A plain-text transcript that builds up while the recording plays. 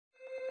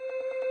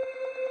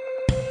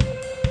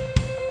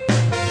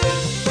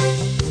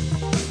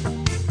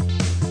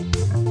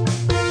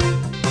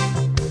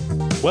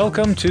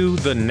Welcome to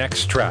The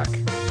Next Track,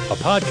 a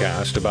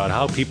podcast about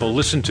how people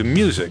listen to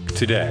music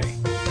today.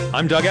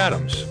 I'm Doug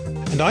Adams.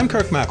 And I'm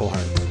Kirk McElhearn.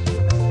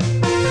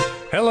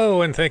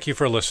 Hello, and thank you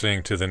for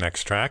listening to The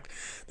Next Track.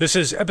 This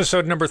is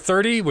episode number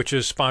 30, which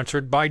is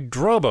sponsored by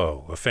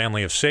Drobo, a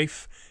family of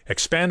safe,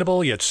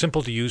 expandable, yet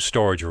simple-to-use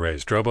storage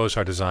arrays. Drobos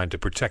are designed to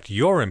protect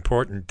your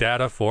important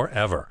data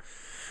forever.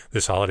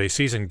 This holiday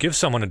season, give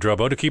someone a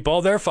Drobo to keep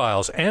all their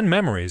files and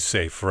memories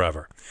safe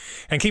forever.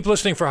 And keep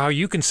listening for how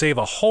you can save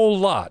a whole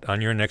lot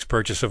on your next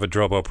purchase of a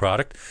Drobo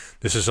product.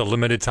 This is a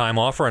limited time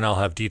offer, and I'll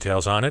have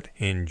details on it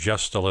in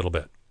just a little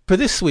bit. For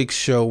this week's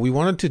show, we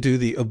wanted to do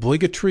the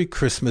obligatory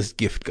Christmas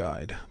gift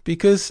guide,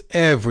 because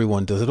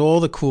everyone does it. All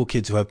the cool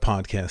kids who have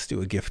podcasts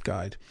do a gift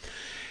guide.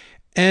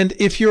 And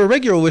if you're a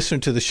regular listener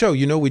to the show,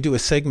 you know we do a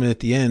segment at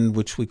the end,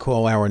 which we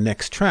call Our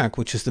Next Track,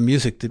 which is the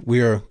music that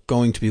we are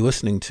going to be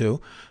listening to.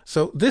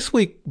 So this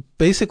week,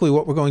 basically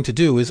what we're going to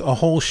do is a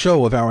whole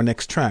show of our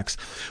next tracks.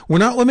 We're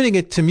not limiting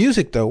it to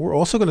music, though. We're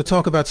also going to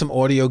talk about some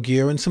audio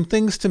gear and some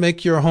things to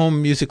make your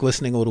home music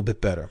listening a little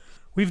bit better.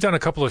 We've done a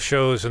couple of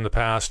shows in the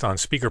past on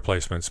speaker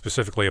placement,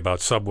 specifically about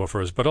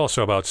subwoofers, but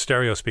also about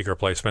stereo speaker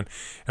placement.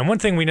 And one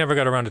thing we never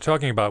got around to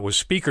talking about was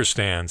speaker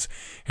stands.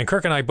 And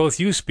Kirk and I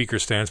both use speaker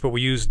stands, but we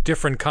use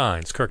different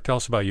kinds. Kirk, tell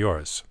us about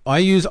yours. I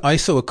use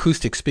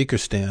isoacoustic speaker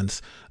stands.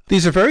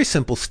 These are very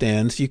simple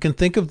stands. You can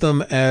think of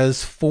them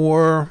as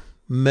four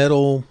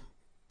metal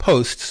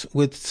posts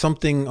with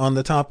something on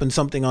the top and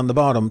something on the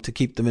bottom to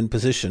keep them in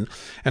position.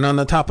 And on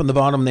the top and the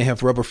bottom, they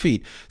have rubber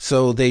feet.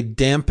 So they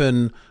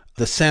dampen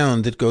the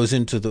sound that goes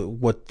into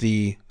what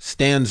the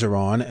stands are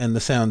on and the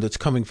sound that's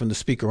coming from the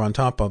speaker on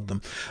top of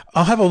them.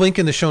 I'll have a link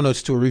in the show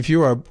notes to a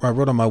review I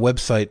wrote on my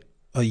website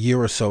a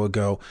year or so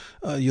ago.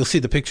 You'll see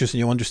the pictures and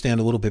you'll understand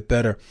a little bit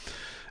better.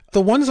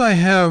 The ones I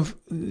have,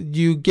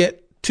 you get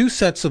two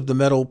sets of the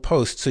metal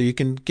posts, so you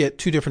can get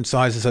two different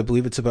sizes. I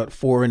believe it's about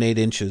 4 and 8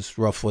 inches,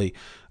 roughly,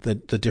 the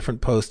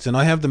different posts. And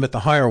I have them at the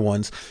higher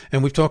ones.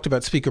 And we've talked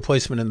about speaker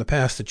placement in the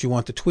past, that you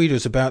want the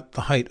tweeters about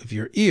the height of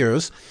your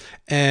ears.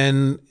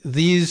 And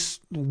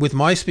these, with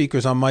my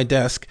speakers on my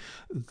desk,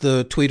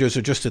 the tweeters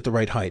are just at the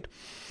right height.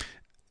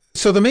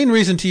 So the main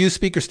reason to use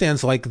speaker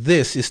stands like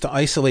this is to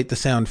isolate the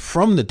sound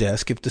from the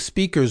desk. If the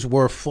speakers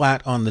were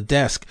flat on the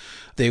desk,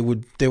 there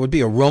would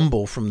be a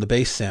rumble from the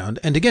bass sound.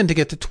 And again, to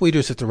get the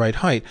tweeters at the right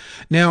height.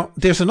 Now,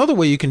 there's another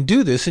way you can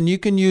do this, and you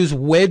can use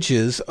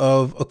wedges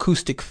of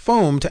acoustic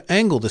foam to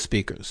angle the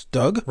speakers.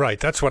 Doug? Right,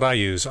 that's what I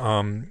use.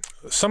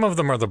 Some of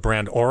them are the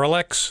brand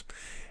Auralex,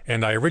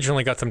 and I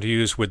originally got them to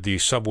use with the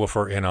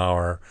subwoofer in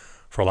our,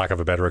 for lack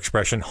of a better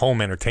expression, home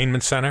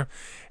entertainment center.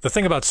 The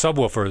thing about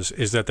subwoofers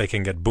is that they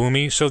can get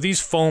boomy, so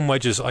these foam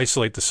wedges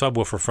isolate the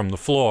subwoofer from the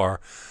floor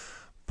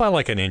by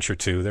like an inch or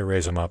two. They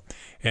raise them up.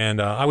 And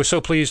I was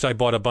so pleased I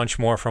bought a bunch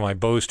more for my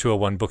Bose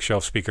 201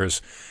 bookshelf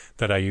speakers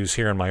that I use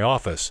here in my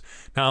office.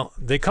 Now,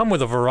 they come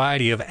with a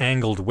variety of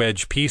angled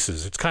wedge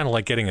pieces. It's kind of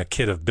like getting a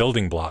kit of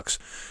building blocks.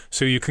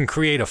 So you can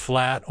create a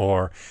flat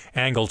or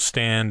angled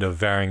stand of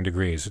varying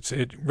degrees.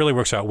 It really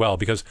works out well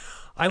because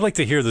I like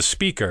to hear the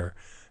speaker,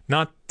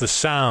 not the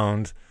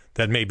sound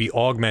that may be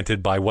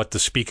augmented by what the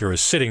speaker is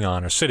sitting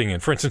on or sitting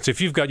in. For instance,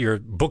 if you've got your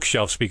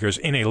bookshelf speakers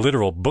in a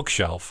literal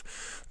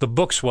bookshelf, the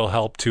books will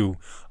help to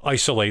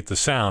isolate the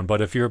sound.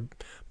 But if your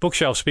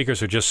bookshelf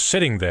speakers are just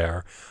sitting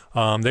there,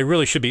 they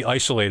really should be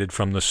isolated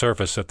from the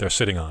surface that they're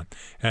sitting on.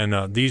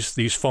 And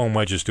these foam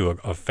wedges do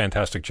a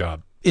fantastic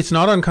job. It's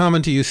not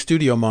uncommon to use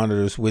studio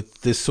monitors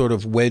with this sort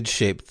of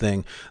wedge-shaped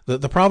thing.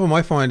 The problem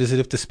I find is that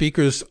if the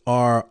speakers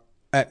are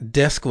at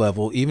desk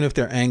level, even if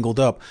they're angled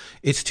up,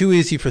 it's too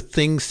easy for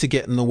things to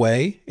get in the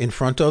way in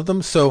front of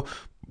them. So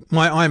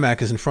my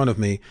iMac is in front of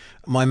me.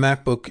 My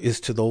MacBook is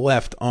to the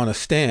left on a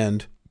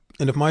stand.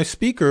 And if my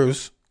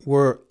speakers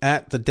were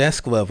at the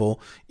desk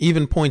level,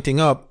 even pointing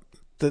up,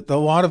 a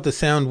lot of the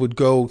sound would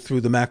go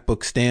through the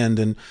MacBook stand,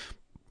 and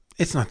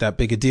it's not that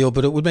big a deal,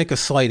 but it would make a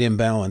slight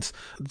imbalance.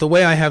 The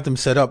way I have them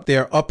set up,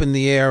 they're up in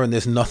the air and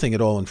there's nothing at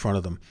all in front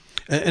of them.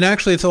 And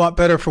actually, it's a lot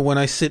better for when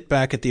I sit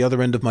back at the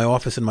other end of my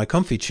office in my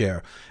comfy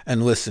chair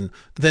and listen.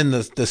 Then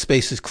the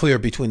space is clear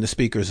between the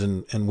speakers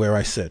and where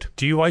I sit.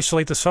 Do you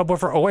isolate the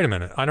subwoofer? Oh, wait a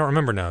minute. I don't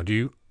remember now.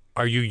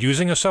 Are you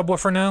using a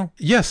subwoofer now?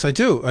 Yes, I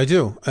do.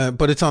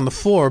 But it's on the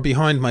floor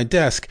behind my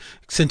desk,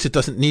 since it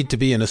doesn't need to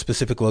be in a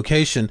specific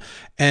location,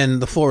 and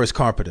the floor is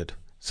carpeted.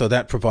 So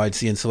that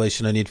provides the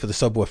insulation I need for the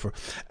subwoofer.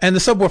 And the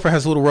subwoofer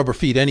has little rubber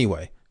feet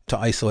anyway to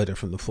isolate it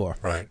from the floor.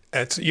 Right.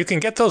 You can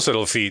get those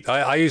little feet.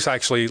 I use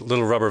actually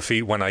little rubber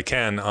feet when I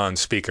can on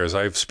speakers.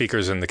 I have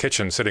speakers in the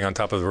kitchen sitting on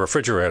top of the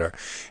refrigerator.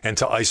 And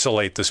to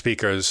isolate the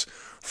speakers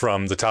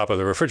from the top of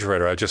the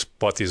refrigerator, I just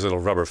bought these little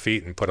rubber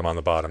feet and put them on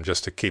the bottom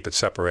just to keep it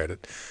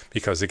separated.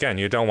 Because again,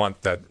 you don't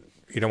want that.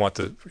 You don't want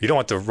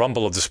the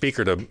rumble of the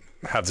speaker to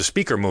have the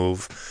speaker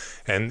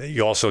move, and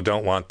you also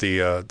don't want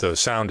the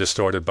sound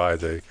distorted by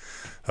the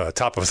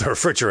top of the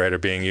refrigerator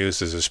being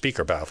used as a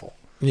speaker baffle.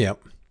 Yep.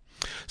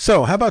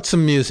 So how about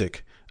some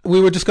music? We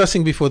were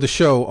discussing before the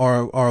show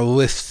our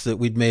lists that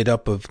we'd made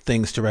up of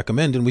things to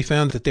recommend, and we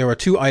found that there are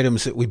two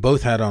items that we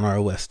both had on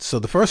our list. So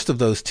the first of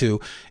those two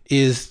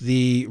is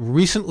the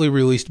recently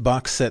released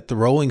box set, The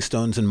Rolling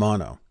Stones in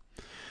Mono.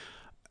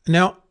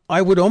 Now,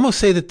 I would almost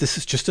say that this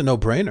is just a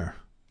no-brainer.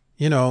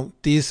 You know,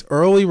 these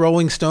early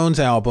Rolling Stones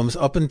albums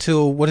up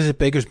until, what is it,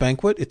 Baker's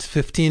Banquet? It's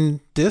 15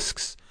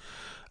 discs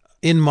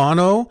in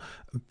mono.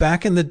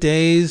 Back in the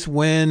days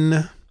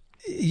when,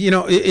 you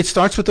know, it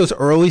starts with those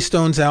early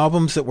Stones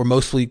albums that were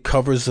mostly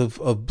covers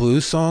of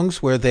blues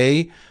songs, where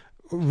they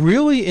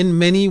really, in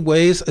many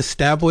ways,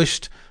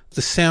 established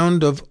the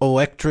sound of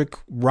electric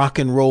rock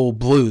and roll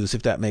blues,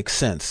 if that makes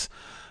sense.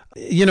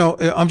 You know,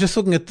 I'm just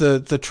looking at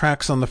the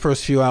tracks on the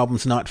first few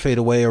albums, Not Fade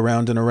Away,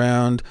 Around and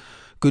Around,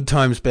 Good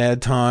Times,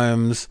 Bad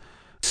Times,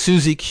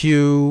 Susie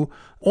Q,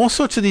 all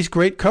sorts of these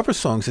great cover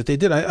songs that they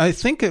did. I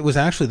think it was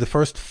actually the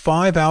first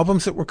 5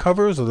 albums that were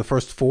covers, or the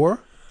first 4.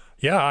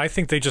 Yeah, I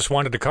think they just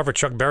wanted to cover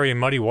Chuck Berry and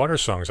Muddy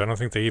Waters songs. I don't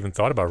think they even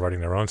thought about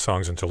writing their own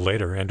songs until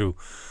later.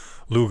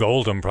 Lou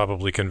Goldham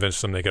probably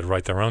convinced them they could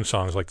write their own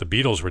songs like the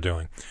Beatles were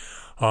doing.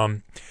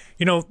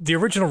 You know, the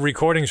original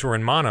recordings were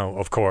in mono,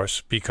 of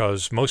course,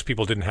 because most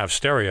people didn't have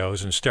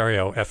stereos, and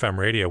stereo FM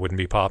radio wouldn't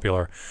be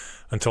popular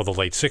until the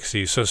late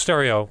 60s. So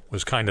stereo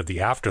was kind of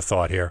the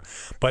afterthought here.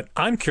 But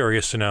I'm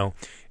curious to know,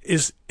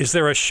 is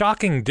there a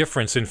shocking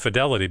difference in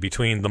fidelity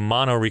between the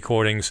mono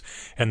recordings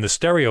and the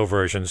stereo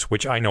versions,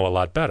 which I know a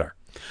lot better?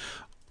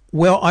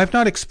 Well, I've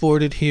not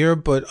explored it here,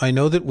 but I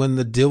know that when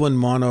the Dylan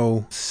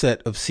mono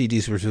set of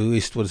CDs was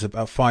released, what is it,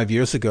 about 5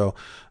 years ago,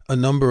 a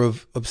number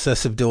of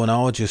obsessive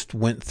Dylanologists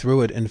went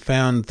through it and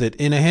found that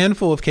in a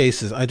handful of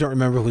cases, I don't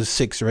remember if it was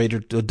 6 or 8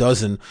 or a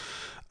dozen,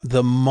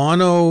 the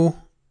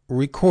mono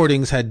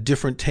recordings had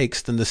different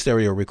takes than the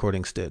stereo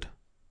recordings did.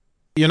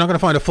 You're not going to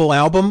find a full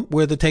album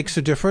where the takes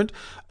are different.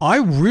 I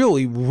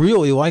really,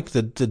 really like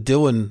the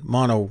Dylan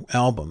mono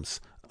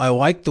albums. I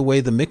like the way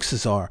the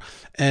mixes are.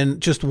 And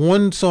just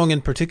one song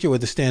in particular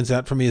that stands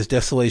out for me is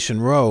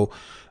Desolation Row,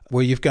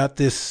 where you've got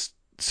this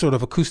sort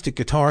of acoustic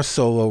guitar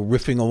solo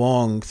riffing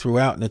along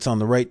throughout, and it's on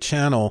the right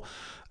channel.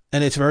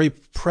 And it's very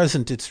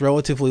present. It's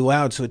relatively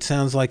loud, so it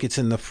sounds like it's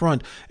in the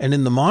front. And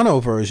in the mono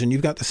version,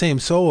 you've got the same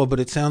solo, but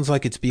it sounds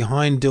like it's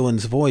behind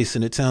Dylan's voice,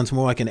 and it sounds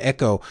more like an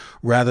echo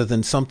rather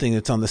than something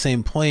that's on the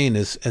same plane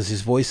as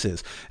his voice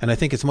is. And I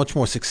think it's much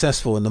more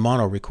successful in the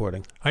mono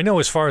recording. I know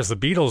as far as the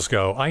Beatles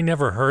go, I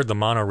never heard the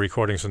mono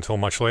recordings until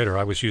much later.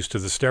 I was used to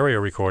the stereo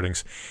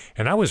recordings,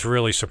 and I was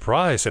really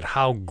surprised at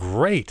how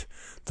great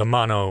the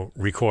mono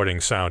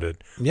recording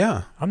sounded.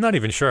 Yeah. I'm not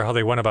even sure how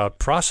they went about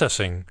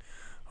processing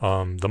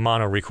the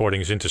mono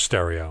recordings into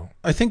stereo.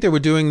 I think they were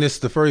doing this,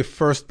 the very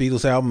first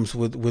Beatles albums,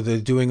 were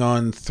they doing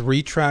on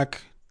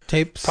 3-track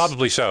tapes?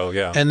 Probably so,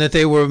 yeah. And that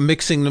they were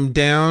mixing them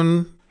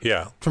down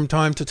yeah. from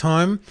time to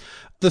time.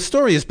 The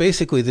story is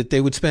basically that they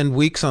would spend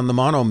weeks on the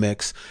mono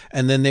mix,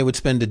 and then they would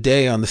spend a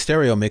day on the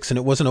stereo mix, and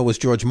it wasn't always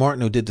George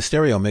Martin who did the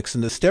stereo mix,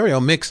 and the stereo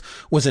mix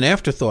was an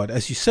afterthought.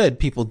 As you said,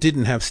 people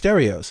didn't have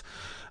stereos.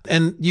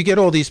 And you get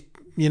all these,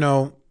 you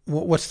know,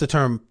 what's the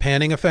term,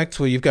 panning effects,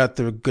 where you've got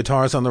the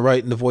guitars on the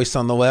right and the voice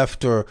on the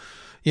left, or,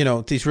 you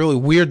know, these really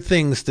weird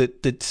things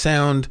that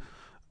sound,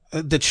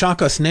 that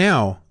shock us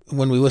now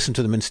when we listen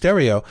to them in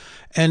stereo.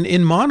 And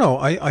in mono,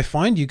 I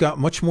find you got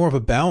much more of a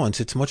balance.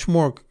 It's much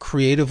more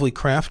creatively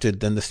crafted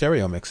than the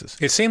stereo mixes.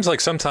 It seems like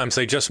sometimes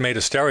they just made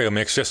a stereo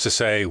mix just to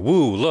say,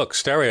 woo, look,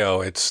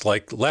 stereo, it's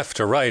like left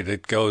to right,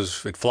 it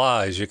goes, it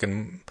flies, you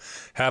can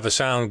have a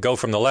sound go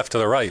from the left to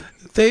the right.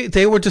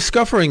 They were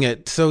discovering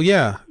it, so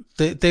yeah.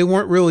 They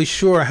weren't really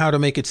sure how to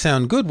make it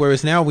sound good,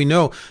 whereas now we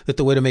know that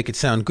the way to make it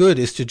sound good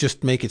is to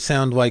just make it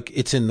sound like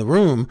it's in the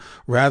room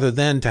rather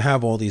than to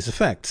have all these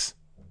effects.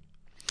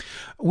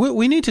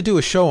 We need to do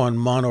a show on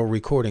mono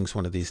recordings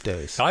one of these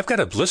days. I've got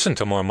to listen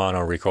to more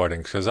mono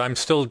recordings because I'm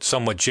still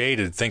somewhat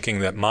jaded thinking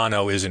that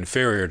mono is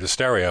inferior to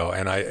stereo,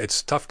 and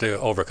it's tough to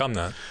overcome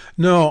that.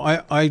 No,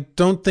 I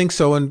don't think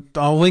so, and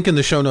I'll link in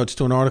the show notes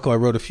to an article I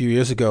wrote a few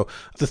years ago.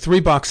 The 3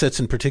 box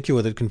sets in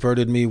particular that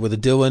converted me were the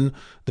Dylan,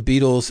 the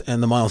Beatles,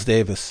 and the Miles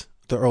Davis,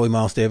 the early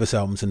Miles Davis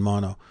albums in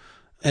mono.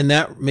 And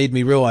that made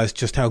me realize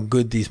just how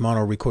good these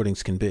mono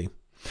recordings can be.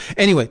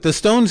 Anyway, the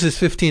Stones is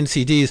 15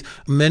 CDs.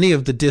 Many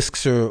of the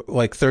discs are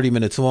like 30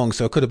 minutes long,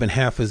 so it could have been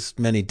half as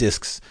many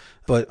discs.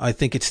 But I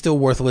think it's still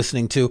worth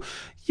listening to.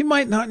 You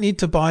might not need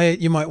to buy it.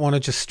 You might want to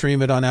just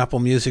stream it on Apple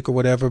Music or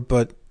whatever,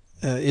 but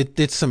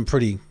it's some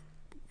pretty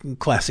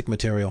classic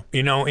material.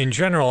 You know, in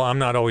general, I'm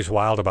not always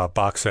wild about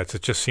box sets.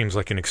 It just seems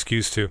like an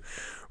excuse to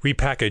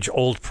repackage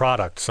old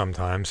products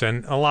sometimes.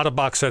 And a lot of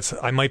box sets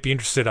I might be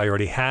interested, I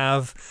already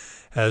have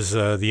as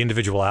the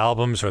individual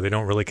albums, or they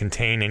don't really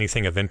contain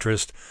anything of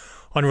interest.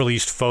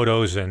 Unreleased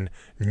photos and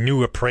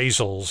new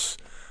appraisals,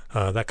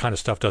 that kind of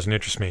stuff doesn't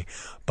interest me.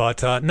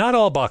 But not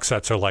all box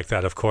sets are like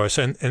that, of course.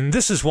 And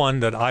this is one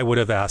that I would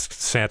have asked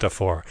Santa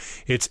for.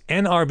 It's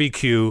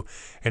NRBQ,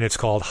 and it's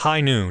called High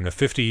Noon, a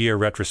 50-year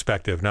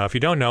retrospective. Now, if you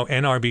don't know,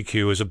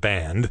 NRBQ is a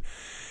band.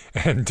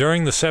 And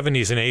during the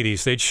 70s and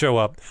 80s, they'd show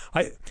up.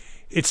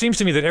 It seems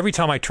to me that every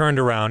time I turned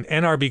around,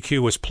 NRBQ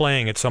was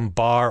playing at some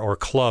bar or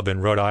club in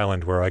Rhode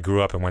Island where I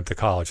grew up and went to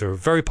college. They were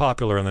very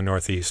popular in the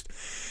Northeast.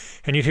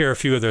 And you'd hear a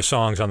few of their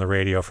songs on the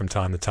radio from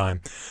time to time.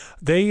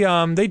 They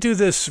do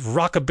this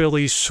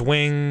rockabilly,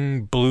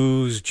 swing,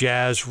 blues,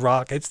 jazz,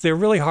 rock. They're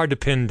really hard to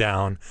pin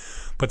down,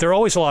 but they're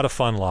always a lot of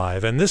fun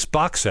live. And this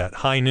box set,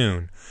 High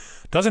Noon,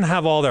 doesn't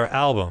have all their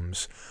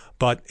albums,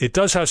 but it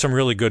does have some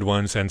really good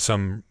ones and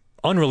some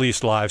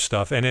unreleased live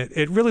stuff. And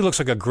it really looks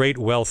like a great,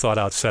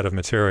 well-thought-out set of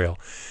material.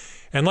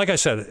 And like I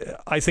said,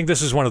 I think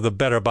this is one of the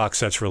better box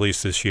sets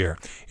released this year.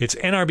 It's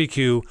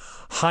NRBQ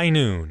High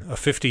Noon, a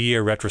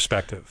 50-year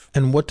retrospective.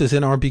 And what does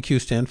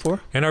NRBQ stand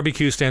for?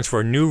 NRBQ stands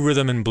for New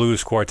Rhythm and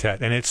Blues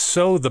Quartet, and it's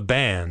so the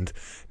band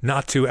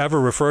not to ever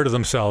refer to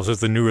themselves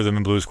as the New Rhythm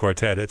and Blues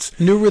Quartet.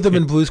 New Rhythm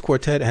and Blues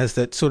Quartet has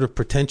that sort of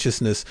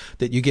pretentiousness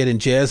that you get in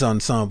jazz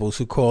ensembles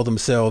who call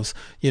themselves,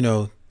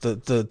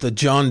 the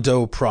John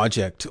Doe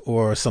Project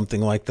or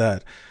something like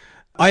that.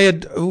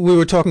 We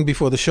were talking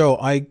before the show.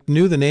 I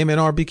knew the name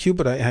NRBQ,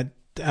 but I had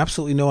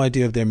absolutely no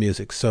idea of their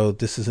music. So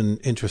this is an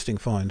interesting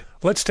find.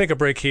 Let's take a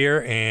break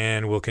here,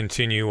 and we'll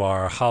continue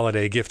our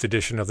holiday gift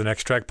edition of the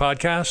Next Track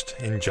podcast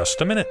in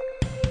just a minute.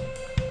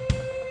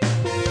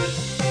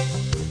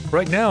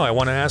 Right now, I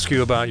want to ask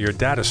you about your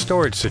data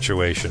storage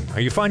situation.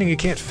 Are you finding you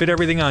can't fit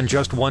everything on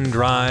just one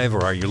drive,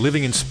 or are you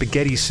living in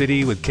Spaghetti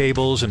City with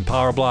cables and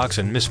power blocks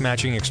and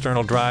mismatching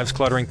external drives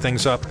cluttering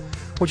things up?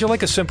 Would you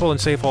like a simple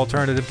and safe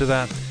alternative to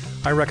that?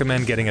 I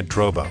recommend getting a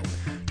Drobo.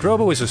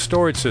 Drobo is a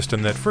storage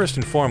system that, first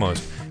and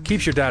foremost,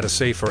 keeps your data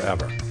safe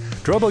forever.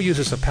 Drobo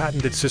uses a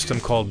patented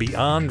system called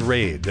Beyond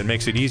RAID that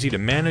makes it easy to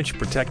manage,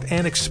 protect,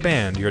 and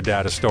expand your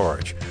data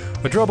storage.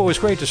 A Drobo is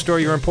great to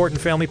store your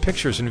important family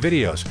pictures and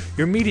videos,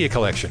 your media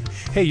collection.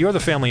 Hey, you're the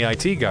family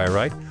IT guy,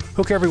 right?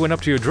 Hook everyone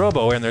up to your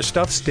Drobo and their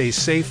stuff stays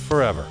safe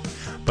forever.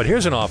 But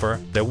here's an offer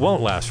that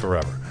won't last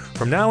forever.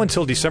 From now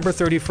until December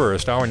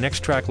 31st, our Next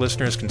Track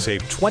listeners can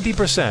save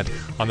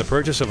 20% on the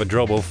purchase of a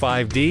Drobo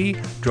 5D,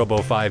 Drobo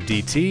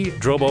 5DT,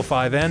 Drobo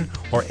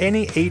 5N, or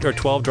any 8 or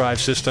 12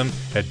 drive system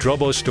at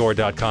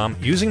drobostore.com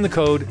using the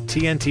code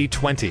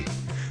TNT20.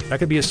 That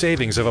could be a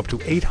savings of up to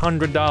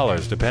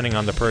 $800 depending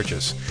on the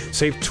purchase.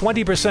 Save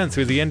 20%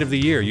 through the end of the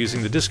year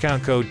using the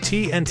discount code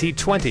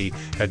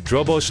TNT20 at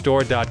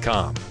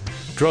drobostore.com.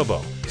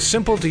 Drobo,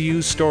 simple to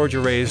use storage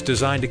arrays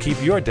designed to keep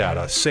your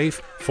data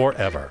safe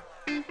forever.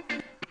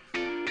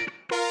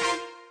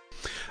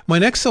 My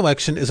next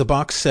selection is a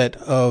box set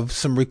of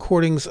some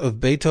recordings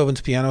of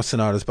Beethoven's piano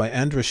sonatas by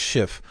Andras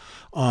Schiff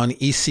on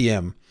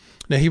ECM.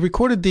 Now, he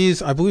recorded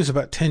these, I believe it was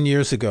about 10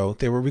 years ago.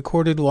 They were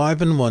recorded live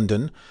in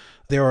London.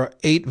 There are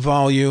 8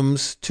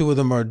 volumes. 2 of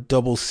them are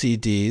double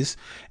CDs.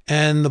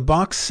 And the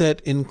box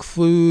set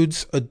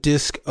includes a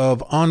disc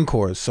of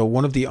encores, so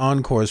one of the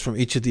encores from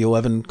each of the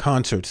 11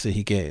 concerts that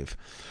he gave.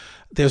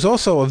 There's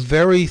also a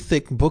very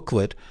thick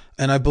booklet,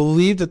 and I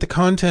believe that the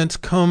contents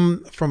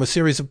come from a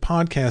series of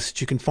podcasts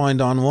that you can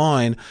find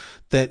online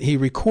that he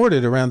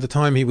recorded around the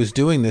time he was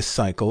doing this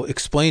cycle,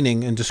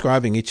 explaining and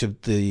describing each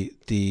of the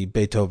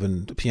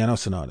Beethoven piano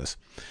sonatas.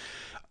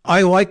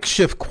 I like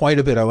Schiff quite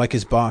a bit. I like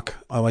his Bach.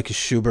 I like his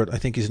Schubert. I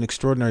think he's an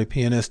extraordinary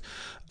pianist.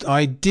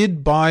 I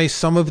did buy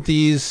some of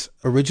these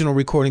original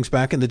recordings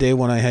back in the day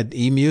when I had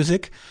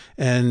eMusic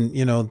and,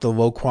 the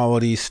low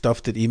quality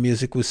stuff that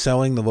eMusic was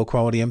selling, the low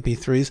quality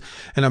MP3s.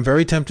 And I'm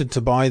very tempted to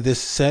buy this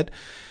set.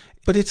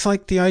 But it's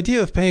like the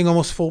idea of paying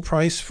almost full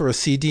price for a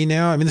CD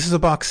now. I mean, this is a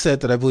box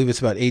set that I believe it's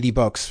about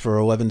 $80 for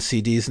 11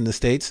 CDs in the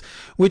States,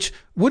 which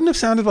wouldn't have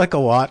sounded like a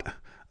lot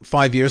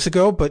 5 years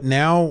ago, but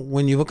now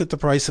when you look at the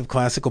price of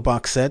classical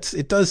box sets,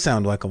 it does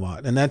sound like a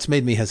lot, and that's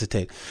made me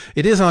hesitate.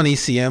 It is on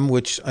ECM,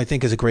 which I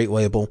think is a great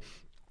label.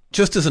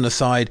 Just as an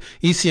aside,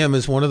 ECM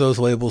is one of those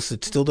labels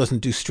that still doesn't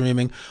do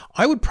streaming.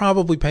 I would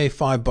probably pay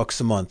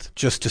 $5 a month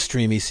just to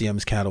stream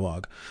ECM's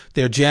catalog,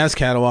 their jazz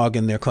catalog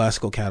and their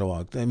classical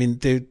catalog. I mean,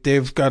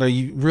 they've got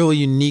a really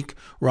unique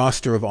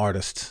roster of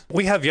artists.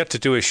 We have yet to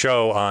do a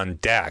show on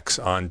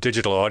DACs, on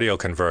digital audio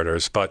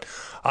converters, but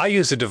I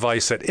use a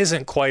device that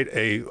isn't quite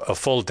a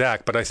full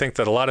DAC, but I think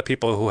that a lot of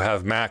people who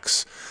have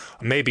Macs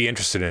may be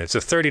interested in it. It's a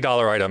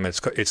 $30 item.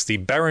 It's the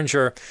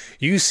Behringer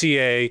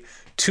UCA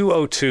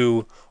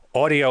 202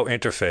 audio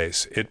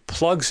interface. It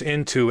plugs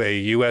into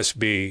a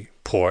USB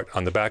port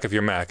on the back of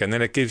your Mac, and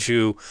then it gives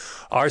you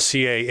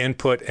RCA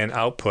input and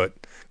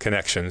output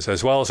connections,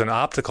 as well as an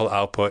optical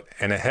output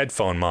and a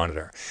headphone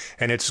monitor.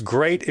 And it's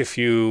great if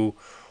you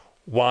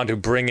want to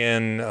bring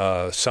in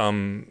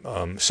some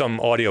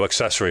audio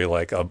accessory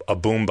like a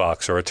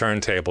boombox or a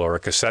turntable or a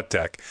cassette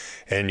deck,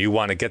 and you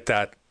want to get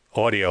that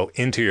audio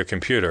into your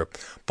computer.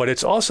 But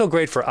it's also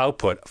great for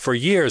output. For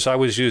years, I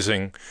was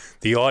using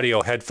the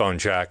audio headphone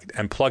jack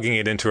and plugging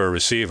it into a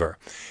receiver.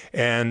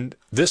 And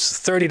This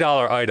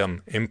 $30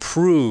 item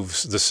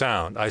improves the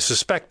sound. I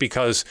suspect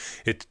because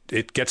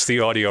it gets the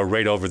audio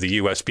right over the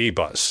USB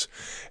bus,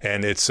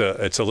 and it's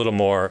a little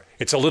more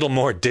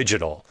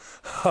digital.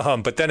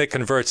 But then it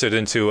converts it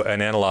into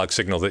an analog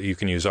signal that you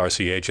can use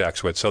RCA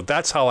jacks with. So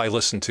that's how I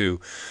listen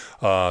to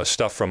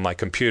stuff from my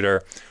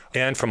computer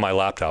and from my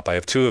laptop. I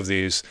have two of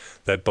these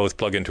that both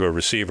plug into a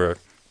receiver.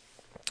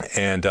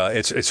 And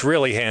it's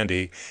really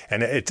handy,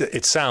 and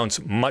it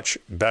sounds much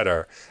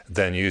better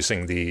than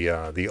using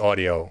the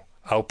audio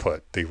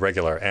output, the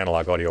regular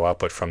analog audio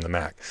output from the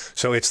Mac.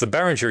 So it's the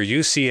Behringer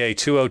UCA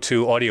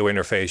 202 audio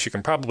interface. You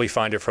can probably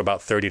find it for about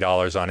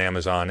 $30 on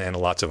Amazon and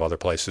lots of other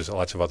places.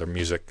 Lots of other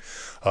music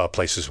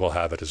places will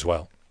have it as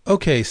well.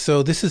 Okay,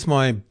 so this is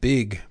my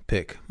big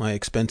pick, my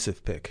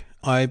expensive pick.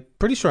 I'm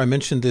pretty sure I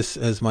mentioned this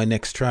as my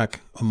next track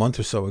a month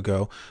or so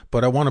ago,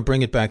 but I want to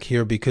bring it back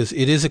here because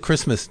it is a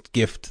Christmas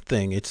gift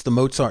thing. It's the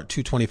Mozart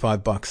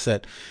 225 box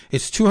set.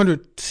 It's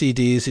 200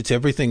 CDs. It's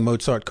everything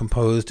Mozart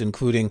composed,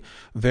 including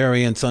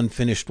variants,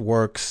 unfinished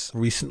works,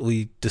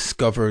 recently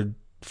discovered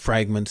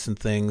fragments and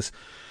things.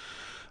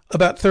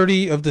 About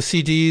 30 of the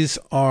CDs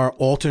are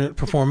alternate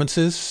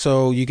performances,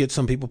 so you get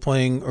some people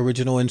playing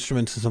original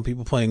instruments and some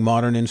people playing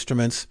modern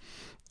instruments.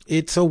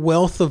 It's a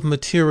wealth of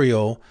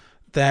material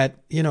that,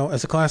 you know,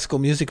 as a classical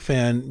music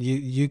fan,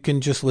 you can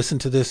just listen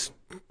to this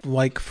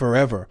like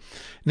forever.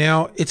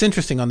 Now, it's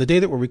interesting. On the day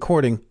that we're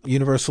recording,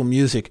 Universal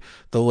Music,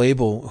 the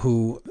label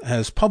who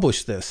has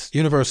published this,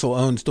 Universal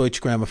owns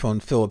Deutsche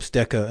Grammophon, Philips,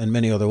 Decca, and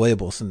many other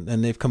labels, and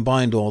they've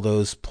combined all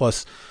those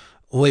plus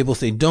labels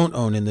they don't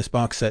own in this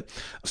box set.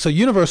 So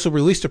Universal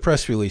released a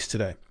press release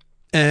today.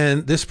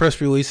 And this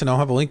press release, and I'll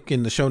have a link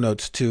in the show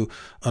notes to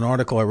an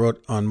article I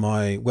wrote on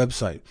my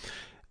website,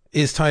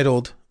 is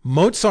titled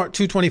Mozart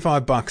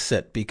 225 box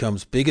set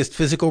becomes biggest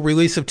physical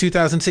release of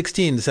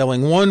 2016,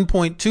 selling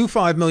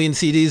 1.25 million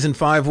CDs in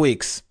 5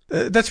 weeks.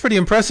 That's pretty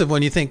impressive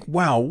when you think,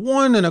 wow,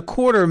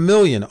 1.25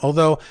 million,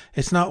 although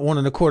it's not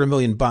 1.25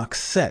 million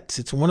box sets.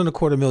 It's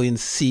 1.25 million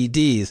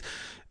CDs.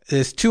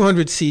 There's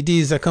 200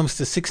 CDs, that comes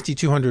to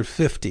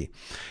 6,250.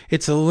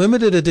 It's a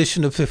limited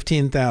edition of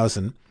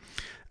 15,000.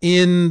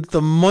 In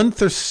the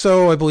month or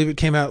so, I believe it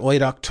came out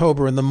late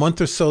October, in the month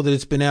or so that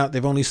it's been out,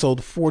 they've only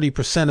sold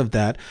 40% of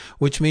that,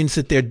 which means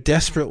that they're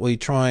desperately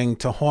trying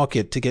to hawk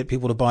it to get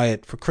people to buy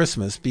it for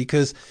Christmas,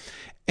 because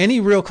any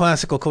real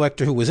classical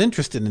collector who was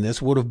interested in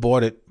this would have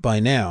bought it by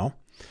now,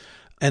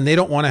 and they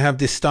don't want to have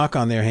this stock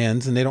on their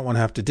hands, and they don't want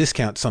to have to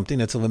discount something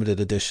that's a limited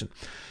edition.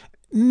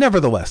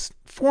 Nevertheless,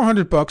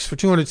 $400 for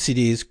 200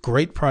 CDs,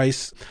 great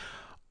price.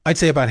 I'd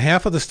say about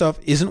half of the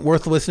stuff isn't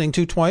worth listening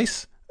to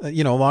twice.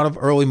 You know, a lot of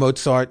early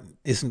Mozart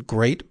isn't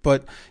great,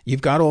 but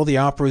you've got all the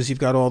operas, you've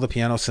got all the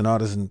piano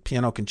sonatas and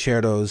piano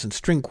concertos and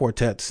string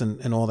quartets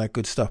and all that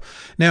good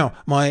stuff. Now,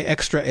 my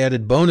extra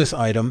added bonus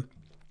item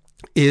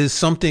is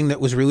something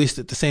that was released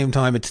at the same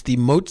time. It's the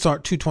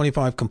Mozart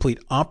 225 Complete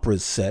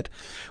Operas set,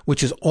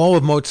 which is all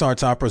of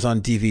Mozart's operas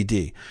on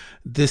DVD.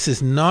 This is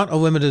not a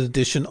limited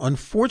edition.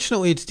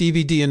 Unfortunately, it's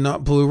DVD and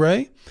not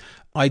Blu-ray.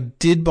 I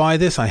did buy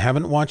this. I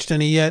haven't watched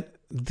any yet.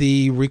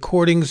 The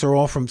recordings are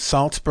all from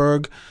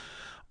Salzburg.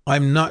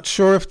 I'm not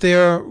sure if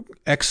they're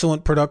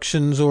excellent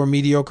productions or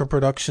mediocre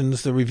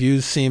productions. The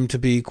reviews seem to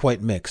be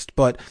quite mixed.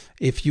 But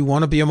if you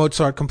want to be a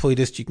Mozart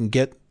completist, you can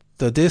get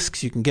the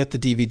discs, you can get the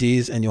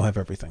DVDs, and you'll have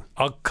everything.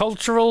 A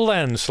cultural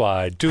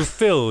landslide to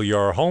fill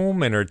your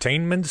home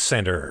entertainment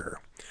center.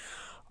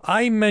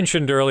 I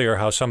mentioned earlier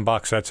how some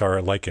box sets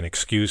are like an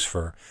excuse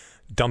for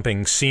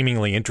dumping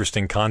seemingly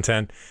interesting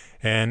content.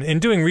 And in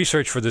doing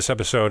research for this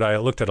episode, I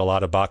looked at a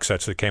lot of box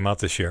sets that came out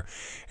this year.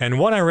 And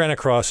one I ran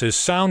across is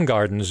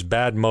Soundgarden's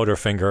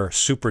Badmotorfinger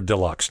Super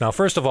Deluxe. Now,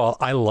 first of all,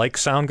 I like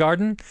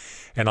Soundgarden,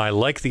 and I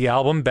like the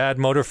album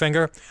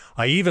Badmotorfinger.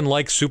 I even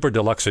like Super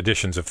Deluxe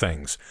editions of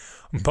things.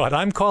 But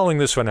I'm calling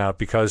this one out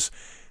because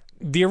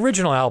the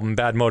original album,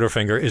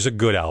 Badmotorfinger, is a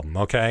good album,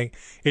 okay?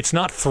 It's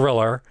not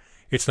Thriller.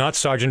 It's not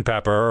Sgt.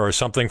 Pepper or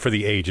Something for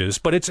the Ages,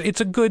 but it's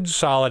a good,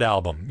 solid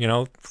album, you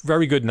know,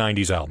 very good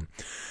 90s album.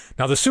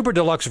 Now, the Super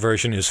Deluxe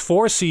version is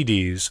 4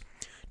 CDs,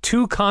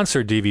 2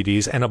 concert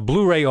DVDs, and a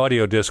Blu-ray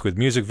audio disc with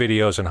music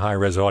videos and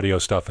high-res audio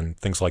stuff and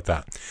things like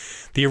that.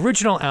 The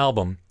original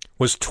album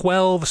was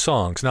 12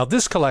 songs. Now,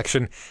 this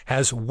collection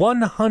has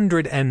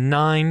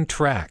 109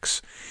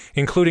 tracks,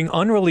 including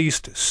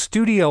unreleased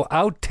studio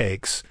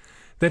outtakes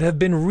that have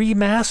been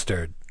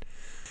remastered.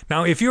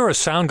 Now, if you're a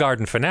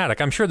Soundgarden fanatic,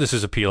 I'm sure this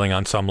is appealing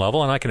on some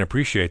level, and I can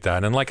appreciate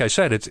that. And like I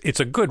said, it's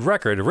a good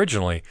record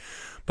originally.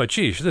 But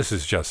geez, this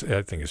is just,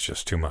 I think it's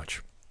just too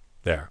much.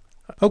 There.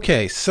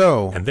 Okay,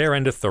 so. And there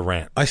endeth the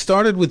rant. I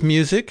started with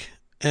music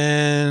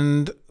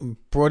and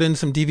brought in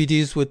some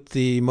DVDs with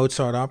the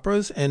Mozart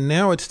operas. And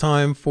now it's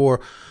time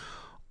for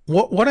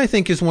what I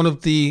think is one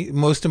of the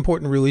most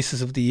important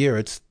releases of the year.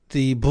 It's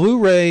the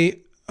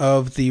Blu-ray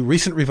of the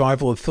recent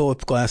revival of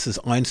Philip Glass's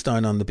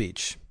Einstein on the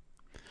Beach.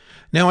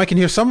 Now, I can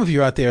hear some of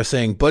you out there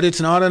saying, but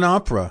it's not an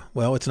opera.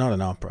 Well, it's not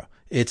an opera.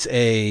 It's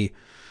a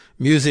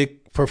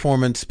music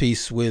performance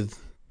piece with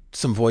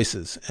some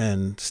voices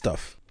and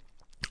stuff.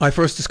 I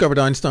first discovered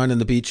Einstein on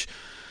the Beach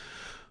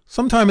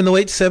Sometime in the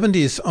late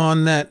 70s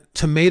on that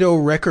Tomato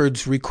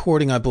Records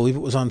recording, I believe it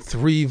was on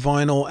 3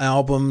 vinyl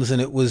albums,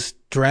 and it was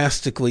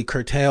drastically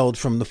curtailed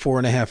from the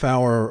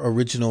 4.5-hour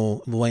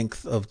original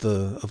length of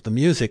the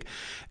music.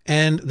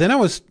 And then I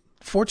was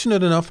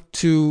fortunate enough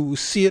to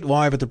see it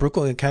live at the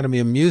Brooklyn Academy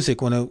of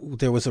Music when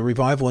there was a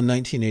revival in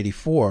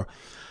 1984.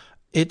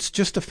 It's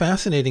just a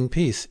fascinating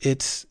piece.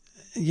 It's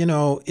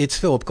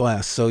Philip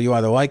Glass, so you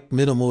either like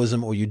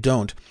minimalism or you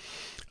don't.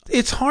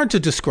 It's hard to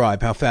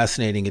describe how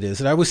fascinating it is.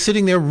 And I was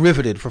sitting there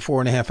riveted for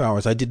 4.5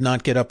 hours. I did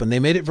not get up, and they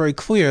made it very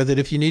clear that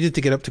if you needed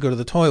to get up to go to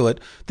the toilet,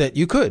 that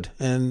you could,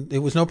 and it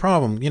was no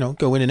problem,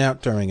 go in and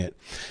out during it.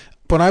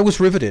 But I was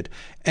riveted.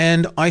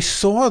 And I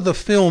saw the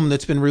film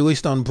that's been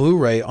released on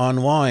Blu-ray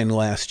online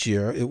last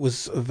year. It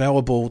was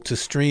available to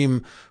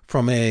stream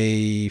from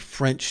a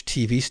French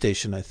TV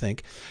station, I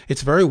think.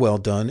 It's very well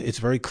done. It's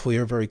very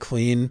clear, very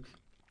clean.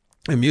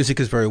 The music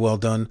is very well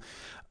done.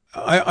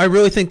 I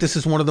really think this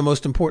is one of the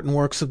most important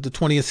works of the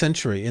 20th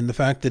century in the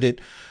fact that in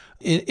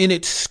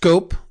its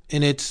scope,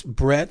 in its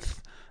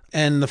breadth,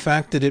 and the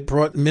fact that it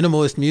brought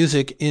minimalist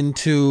music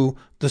into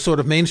the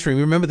sort of mainstream.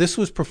 Remember, this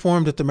was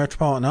performed at the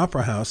Metropolitan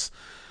Opera House.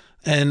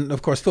 And,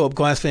 of course, Philip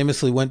Glass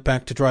famously went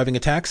back to driving a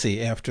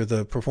taxi after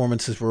the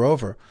performances were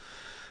over.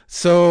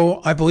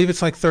 So I believe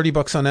it's like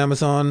 $30 on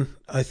Amazon.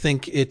 I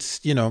think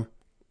it's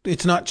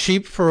not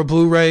cheap for a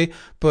Blu-ray,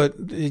 but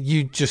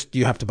you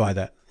have to buy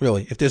that.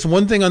 Really, if there's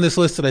one thing on this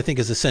list that I think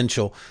is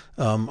essential,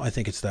 I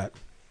think it's that.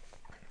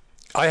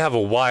 I have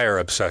a wire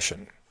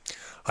obsession.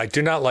 I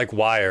do not like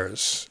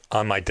wires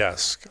on my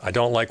desk. I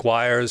don't like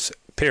wires,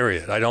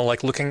 period. I don't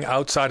like looking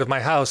outside of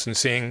my house and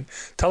seeing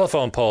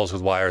telephone poles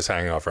with wires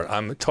hanging over it.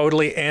 I'm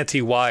totally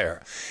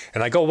anti-wire.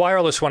 And I go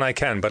wireless when I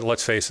can, but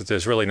let's face it,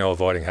 there's really no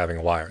avoiding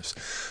having wires.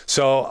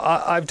 So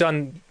I've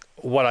done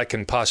what I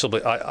can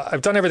possibly,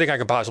 I've done everything I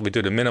can possibly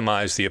do to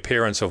minimize the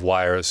appearance of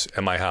wires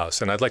in my house.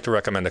 And I'd like to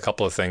recommend a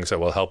couple of things that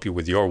will help you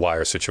with your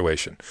wire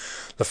situation.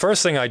 The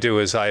first thing I do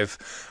is I've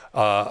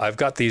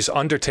got these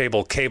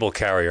under-table cable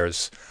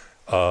carriers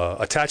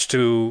attached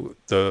to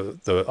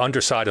the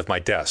underside of my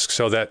desk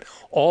so that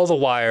all the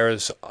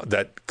wires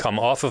that come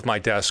off of my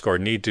desk or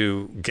need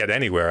to get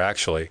anywhere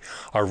actually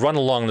are run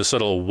along this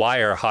little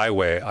wire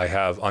highway I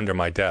have under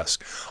my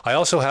desk. I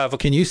also have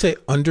Can you say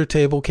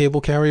under-table cable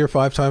carrier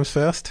 5 times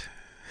fast?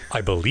 I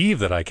believe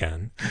that I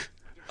can.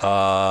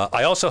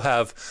 I also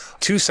have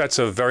 2 sets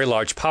of very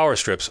large power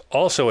strips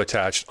also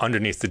attached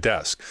underneath the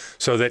desk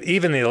so that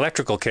even the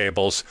electrical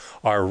cables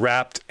are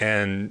wrapped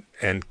and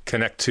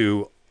connect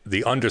to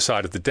the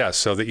underside of the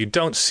desk so that you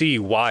don't see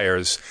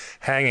wires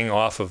hanging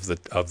off of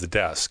the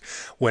desk.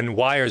 When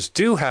wires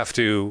do have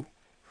to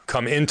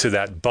come into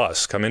that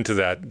bus, come into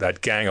that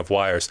gang of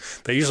wires,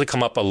 they usually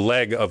come up a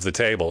leg of the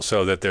table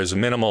so that there's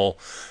minimal,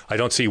 I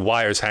don't see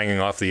wires hanging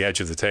off the edge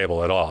of the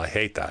table at all. I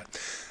hate that.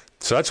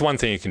 So that's one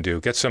thing you can do.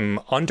 Get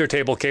some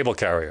under-table cable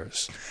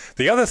carriers.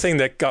 The other thing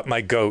that got my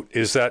goat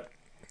is that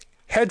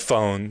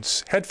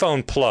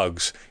headphone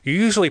plugs, you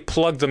usually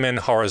plug them in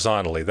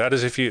horizontally. That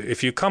is, if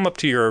you come up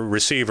to your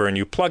receiver and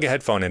you plug a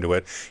headphone into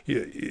it,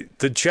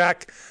 the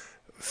jack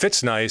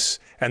fits nice,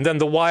 and then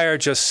the wire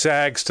just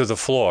sags to the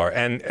floor.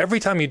 And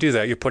every time you do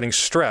that, you're putting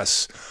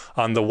stress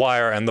on the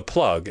wire and the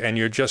plug, and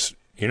you're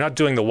not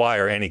doing the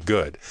wire any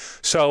good.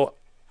 So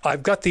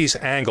I've got these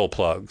angle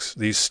plugs,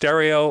 these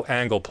stereo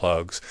angle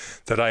plugs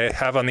that I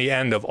have on the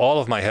end of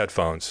all of my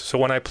headphones. So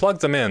when I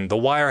plug them in, the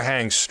wire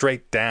hangs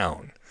straight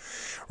down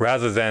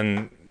rather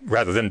than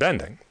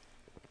bending.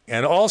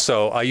 And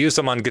also, I use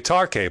them on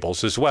guitar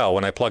cables as well.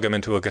 When I plug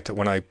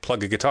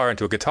a guitar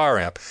into a guitar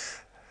amp,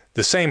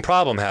 the same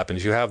problem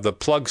happens. You have the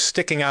plug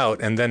sticking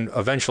out and then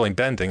eventually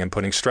bending and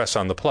putting stress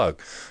on the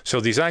plug. So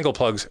these angle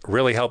plugs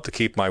really help to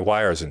keep my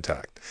wires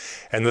intact.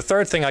 And the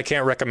third thing I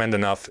can't recommend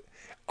enough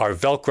are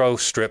Velcro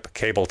strip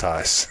cable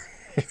ties.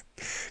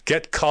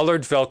 Get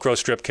colored Velcro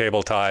strip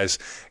cable ties,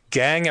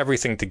 gang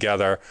everything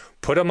together,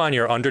 put them on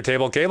your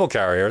under-table cable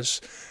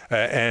carriers,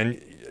 and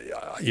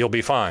you'll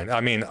be fine. I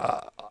mean,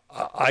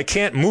 I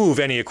can't move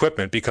any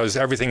equipment because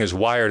everything is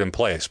wired in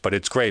place, but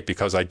it's great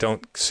because I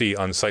don't see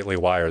unsightly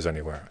wires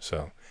anywhere.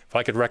 So if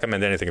I could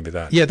recommend anything, it'd be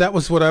that. Yeah, that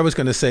was what I was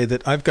going to say,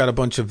 that I've got a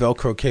bunch of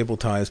Velcro cable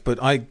ties, but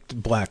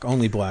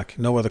only black,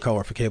 no other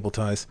color for cable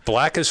ties.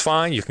 Black is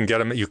fine. You can get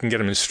them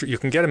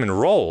in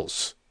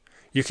rolls.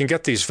 You can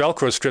get these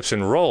Velcro strips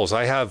in rolls.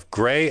 I have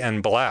gray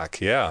and black.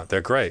 Yeah,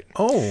 they're great.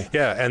 Oh.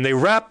 Yeah, and they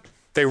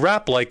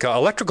wrap like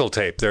electrical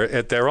tape.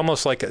 They're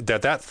almost like they're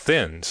that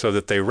thin so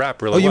that they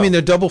wrap really well. Oh, you mean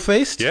they're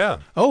double-faced? Yeah.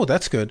 Oh,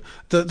 that's good.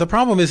 The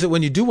problem is that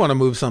when you do want to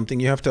move something,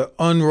 you have to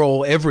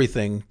unroll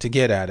everything to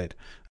get at it.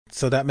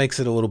 So that makes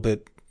it a little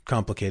bit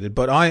complicated.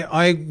 But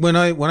when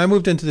I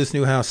moved into this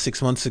new house 6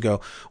 months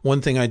ago,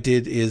 one thing I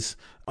did is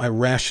I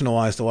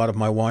rationalized a lot of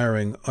my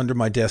wiring under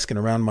my desk and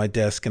around my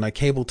desk, and I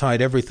cable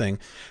tied everything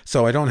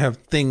so I don't have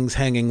things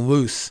hanging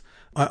loose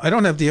I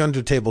don't have the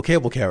under-table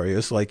cable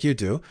carriers like you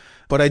do,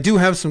 but I do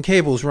have some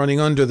cables running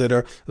under that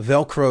are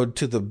Velcroed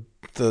to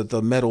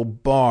the metal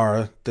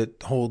bar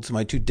that holds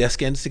my two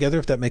desk ends together,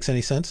 if that makes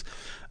any sense.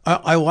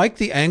 I like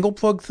the angle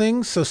plug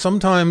thing, so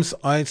sometimes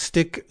I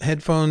stick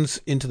headphones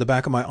into the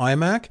back of my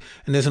iMac,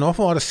 and there's an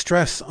awful lot of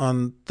stress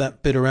on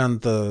that bit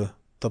around the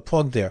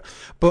plug there.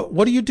 But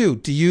what do?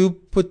 Do you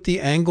put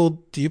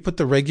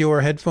the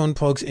regular headphone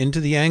plugs into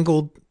the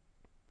angled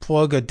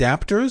plug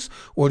adapters,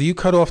 or do you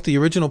cut off the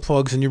original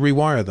plugs and you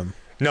rewire them?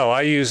 No,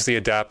 I use the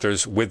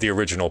adapters with the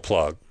original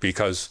plug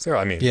because you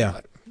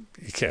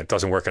can't. It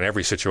doesn't work in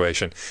every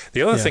situation.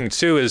 The other thing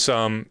too is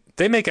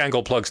they make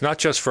angle plugs not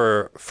just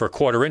for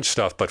quarter-inch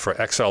stuff, but for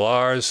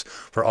XLRs,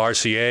 for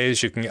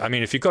RCAs.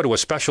 If you go to a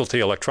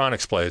specialty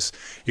electronics place,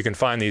 you can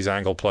find these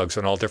angle plugs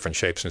in all different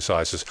shapes and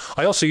sizes.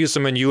 I also use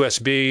them in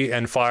USB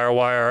and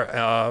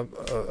FireWire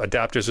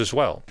adapters as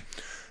well.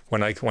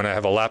 When I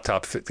have a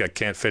laptop that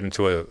can't fit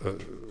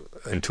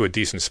into a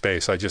decent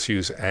space, I just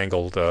use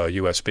angled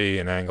USB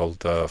and angled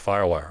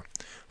FireWire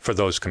for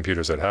those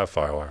computers that have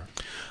FireWire.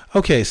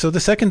 Okay, so the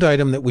second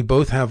item that we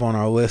both have on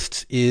our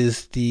lists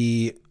is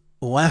the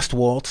Last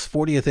Waltz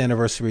 40th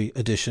Anniversary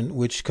Edition,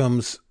 which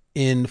comes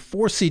in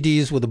 4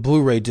 CDs with a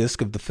Blu-ray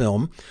disc of the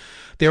film.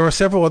 There are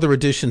several other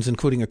editions,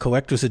 including a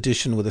collector's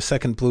edition with a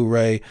second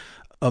Blu-ray,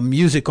 a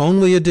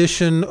music-only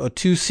edition, a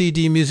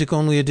 2-CD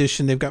music-only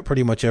edition. They've got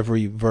pretty much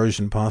every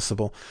version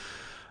possible.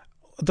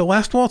 The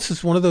Last Waltz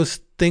is one of those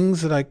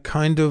things that I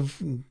kind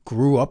of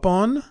grew up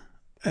on.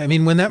 I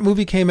mean, when that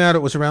movie came out,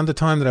 it was around the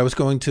time that I was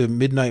going to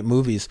midnight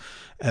movies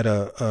at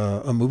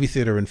a movie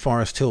theater in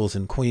Forest Hills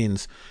in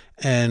Queens.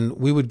 And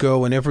we would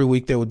go, and every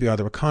week there would be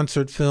either a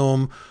concert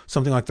film,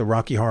 something like the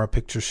Rocky Horror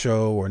Picture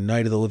Show or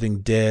Night of the Living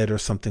Dead or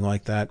something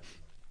like that.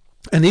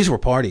 And these were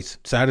parties.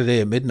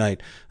 Saturday at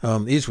midnight,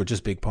 these were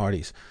just big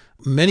parties.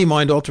 Many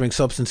mind-altering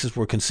substances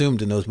were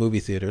consumed in those movie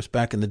theaters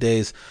back in the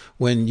days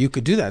when you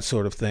could do that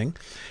sort of thing.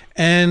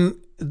 And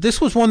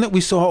this was one that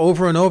we saw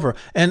over and over.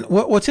 And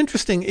what's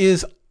interesting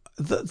is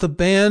the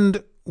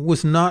band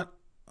was not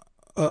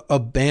a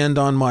band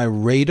on my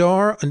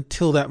radar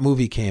until that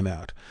movie came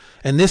out.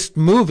 And this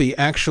movie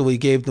actually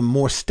gave them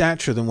more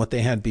stature than what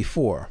they had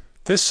before.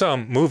 This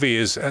movie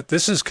is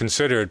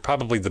considered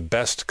probably the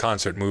best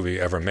concert movie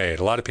ever made.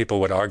 A lot of people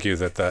would argue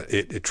that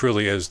it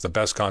truly is the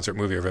best concert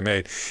movie ever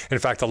made. In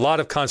fact, a lot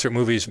of concert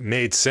movies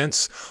made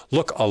since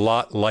look a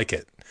lot like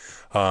it.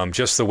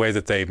 Just the way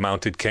that they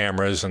mounted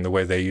cameras and the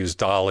way they used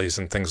dollies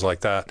and things like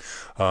that.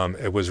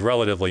 It was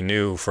relatively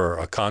new for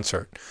a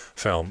concert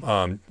film.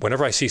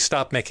 Whenever I see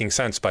Stop Making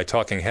Sense by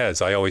Talking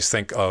Heads, I always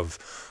think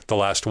of The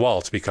Last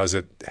Waltz because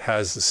it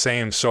has the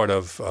same sort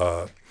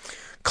of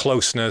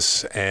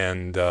closeness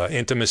and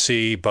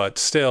intimacy, but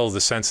still the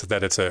sense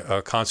that it's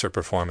a concert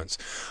performance.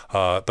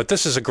 But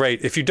this is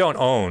if you don't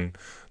own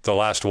The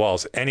Last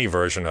Waltz, any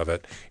version of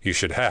it, you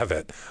should have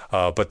it.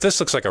 But this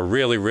looks like a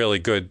really, really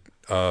good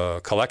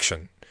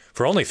collection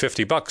for only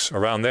 $50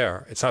 around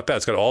there. It's not bad.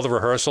 It's got all the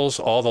rehearsals,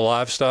 all the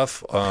live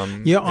stuff.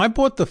 I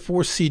bought the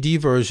 4 CD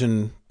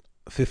version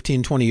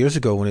 15, 20 years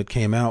ago when it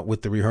came out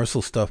with the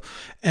rehearsal stuff.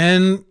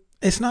 And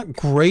it's not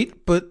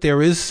great, but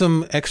there is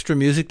some extra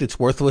music that's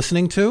worth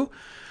listening to.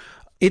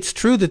 It's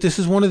true that this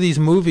is one of these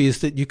movies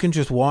that you can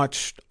just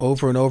watch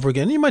over and over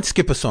again. You might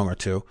skip a song or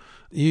two.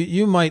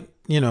 You might,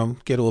 get a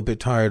little bit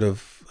tired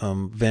of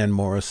Van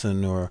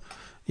Morrison or,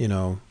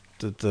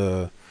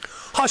 the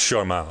Hush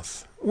Your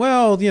Mouth.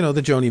 Well, the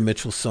Joni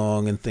Mitchell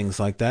song and things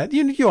like that.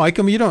 You like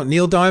him. You don't.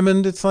 Neil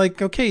Diamond, it's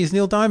like, okay, he's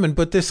Neil Diamond.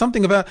 But there's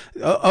something about,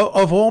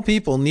 of all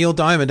people, Neil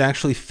Diamond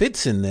actually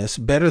fits in this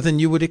better than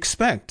you would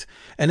expect.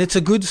 And it's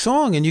a good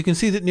song. And you can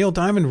see that Neil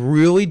Diamond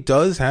really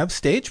does have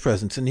stage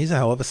presence. And he's a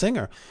hell of a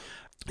singer.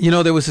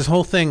 There was this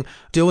whole thing.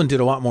 Dylan did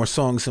a lot more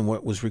songs than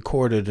what was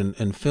recorded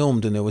and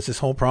filmed. And there was this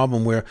whole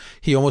problem where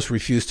he almost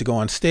refused to go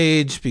on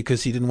stage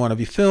because he didn't want to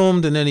be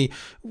filmed. And then he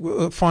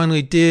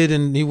finally did,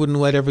 and he wouldn't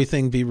let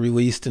everything be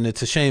released. And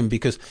it's a shame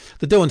because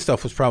the Dylan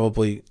stuff was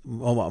probably a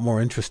lot more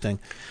interesting.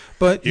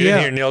 But you didn't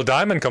hear Neil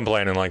Diamond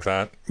complaining like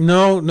that.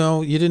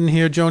 No, you didn't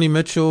hear Joni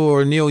Mitchell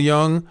or Neil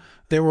Young.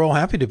 They were all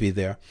happy to be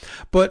there.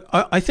 But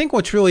I think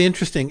what's really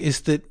interesting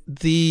is that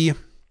the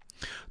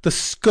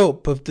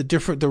scope of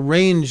the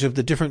range of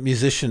the different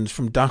musicians,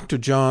 from Dr.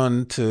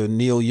 John to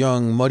Neil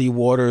Young, Muddy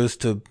Waters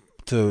to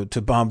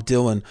Bob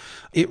Dylan,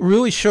 it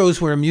really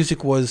shows where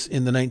music was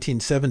in the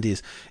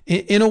 1970s.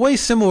 In a way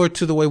similar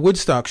to the way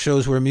Woodstock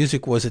shows where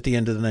music was at the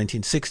end of the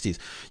 1960s.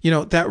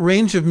 That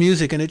range of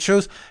music, and it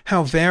shows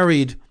how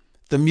varied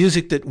the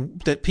music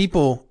that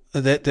people,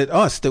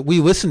 that we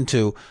listened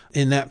to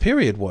in that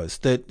period was.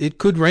 That it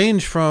could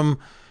range from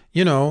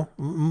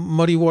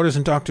Muddy Waters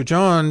and Dr.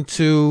 John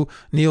to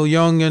Neil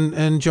Young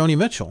and Joni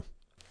Mitchell.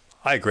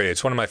 I agree.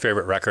 It's one of my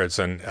favorite records,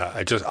 and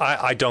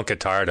I don't get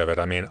tired of it.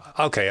 I mean,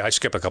 okay, I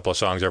skip a couple of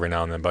songs every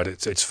now and then, but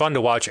it's fun to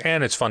watch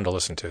and it's fun to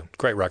listen to.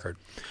 Great record.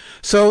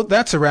 So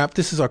that's a wrap.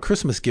 This is our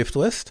Christmas gift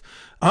list.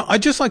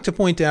 I'd just like to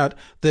point out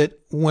that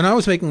when I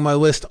was making my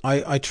list,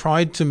 I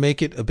tried to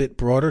make it a bit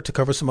broader to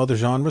cover some other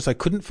genres. I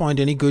couldn't find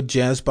any good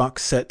jazz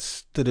box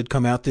sets that had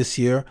come out this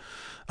year.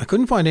 I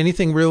couldn't find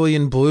anything really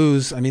in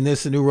blues. I mean,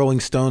 there's the new Rolling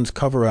Stones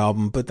cover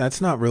album, but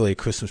that's not really a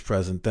Christmas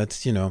present.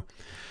 That's, and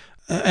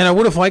I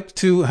would have liked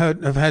to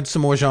have had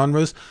some more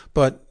genres,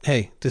 but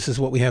hey, this is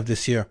what we have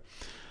this year.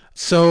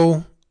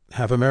 So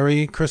have a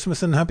Merry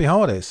Christmas and Happy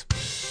Holidays.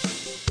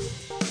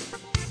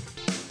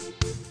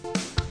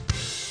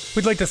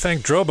 We'd like to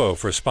thank Drobo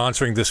for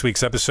sponsoring this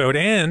week's episode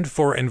and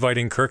for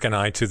inviting Kirk and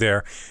I to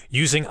their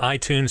Using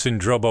iTunes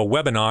and Drobo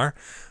webinar,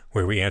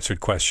 where we answered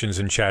questions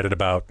and chatted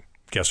about,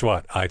 guess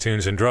what,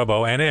 iTunes and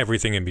Drobo and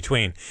everything in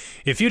between.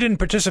 If you didn't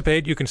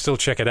participate, you can still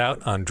check it out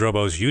on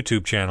Drobo's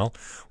YouTube channel.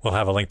 We'll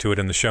have a link to it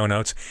in the show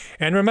notes.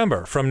 And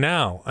remember, from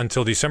now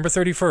until December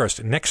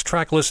 31st, Next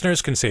Track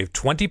listeners can save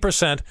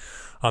 20%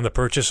 on the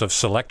purchase of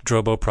select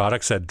Drobo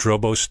products at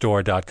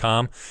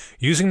drobostore.com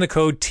using the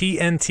code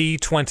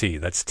TNT20.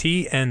 That's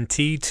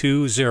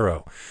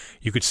TNT20.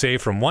 You could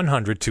save from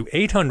 $100 to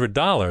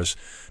 $800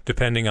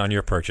 depending on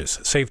your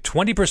purchase. Save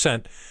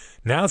 20%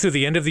 now through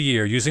the end of the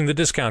year using the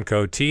discount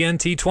code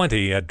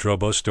TNT20 at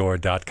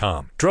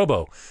drobostore.com.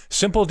 Drobo,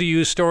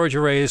 simple-to-use storage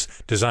arrays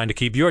designed to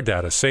keep your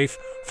data safe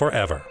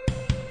forever.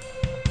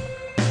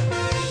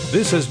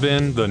 This has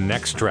been The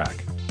Next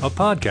Track, a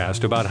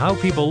podcast about how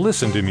people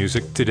listen to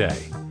music today.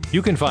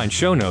 You can find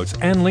show notes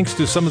and links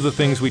to some of the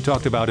things we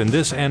talked about in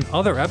this and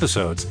other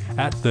episodes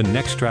at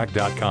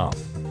thenexttrack.com.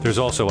 There's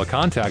also a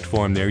contact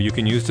form there you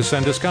can use to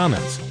send us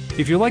comments.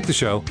 If you like the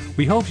show,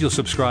 we hope you'll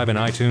subscribe in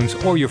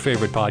iTunes or your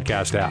favorite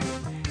podcast app.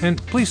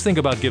 And please think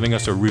about giving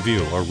us a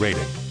review or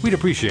rating. We'd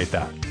appreciate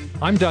that.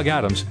 I'm Doug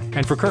Adams,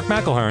 and for Kirk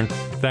McElhearn,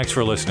 thanks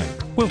for listening.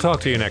 We'll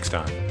talk to you next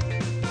time.